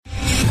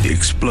The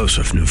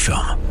explosive new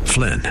film,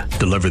 Flynn,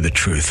 deliver the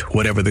truth,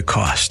 whatever the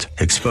cost,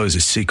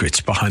 exposes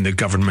secrets behind the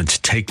government's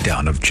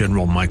takedown of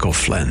General Michael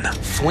Flynn.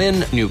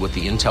 Flynn knew what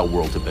the intel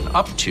world had been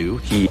up to.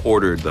 He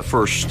ordered the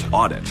first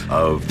audit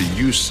of the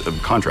use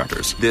of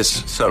contractors.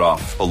 This set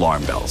off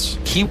alarm bells.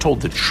 He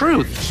told the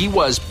truth. He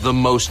was the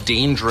most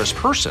dangerous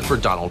person for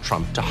Donald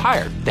Trump to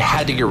hire. They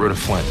had to get rid of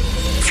Flynn.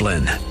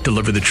 Flynn,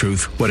 deliver the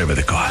truth, whatever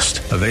the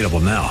cost. Available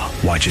now.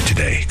 Watch it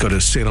today. Go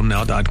to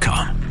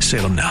salemnow.com.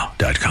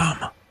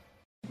 salemnow.com.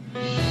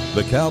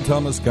 The Cal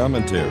Thomas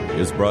Commentary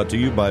is brought to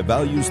you by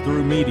Values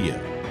Through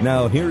Media.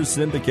 Now here's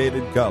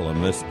syndicated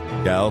columnist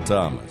Cal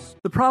Thomas.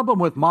 The problem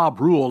with mob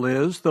rule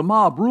is the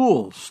mob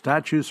rules.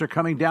 Statues are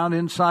coming down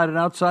inside and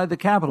outside the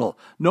Capitol.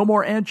 No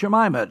more Aunt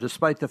Jemima,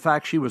 despite the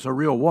fact she was a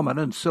real woman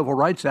and civil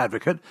rights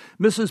advocate.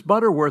 Mrs.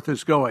 Butterworth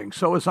is going.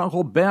 So is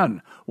Uncle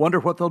Ben. Wonder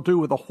what they'll do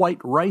with the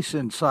white rice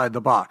inside the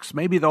box.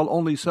 Maybe they'll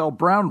only sell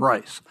brown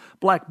rice.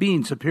 Black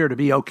beans appear to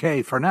be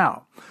okay for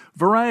now.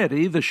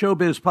 Variety, the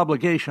showbiz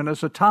publication,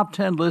 has a top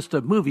 10 list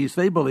of movies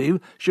they believe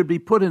should be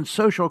put in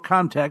social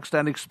context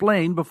and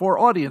explained before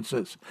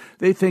audiences.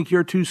 They think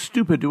you're too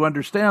stupid to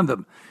understand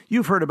them.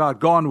 You've heard about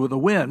Gone with the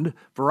Wind.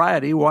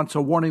 Variety wants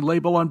a warning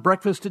label on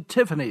Breakfast at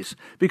Tiffany's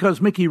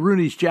because Mickey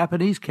Rooney's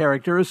Japanese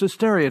character is a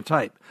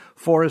stereotype.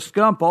 Forrest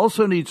Gump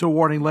also needs a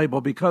warning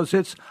label because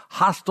it's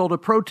hostile to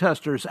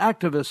protesters,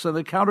 activists, and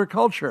the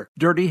counterculture.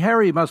 Dirty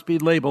Harry must be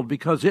labeled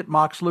because it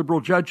mocks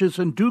liberal judges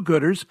and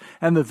do-gooders,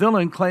 and the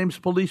villain claims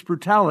police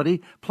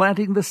brutality,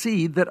 planting the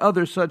seed that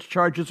other such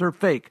charges are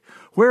fake.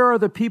 Where are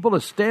the people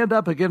to stand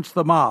up against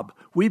the mob?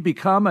 We've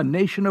become a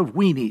nation of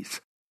weenies.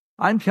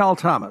 I'm Cal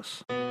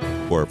Thomas.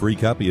 For a free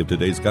copy of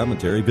today's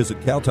commentary,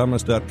 visit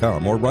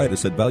calthomas.com or write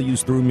us at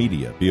Values Through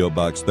Media, P.O.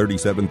 Box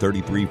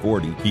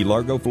 373340, Key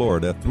Largo,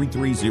 Florida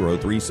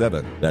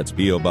 33037. That's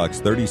P.O.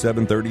 Box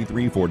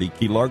 373340,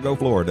 Key Largo,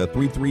 Florida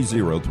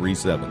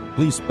 33037.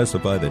 Please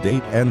specify the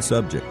date and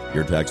subject.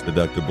 Your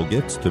tax-deductible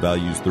gifts to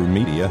Values Through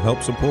Media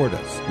help support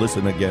us.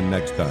 Listen again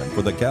next time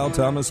for the Cal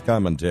Thomas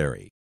Commentary.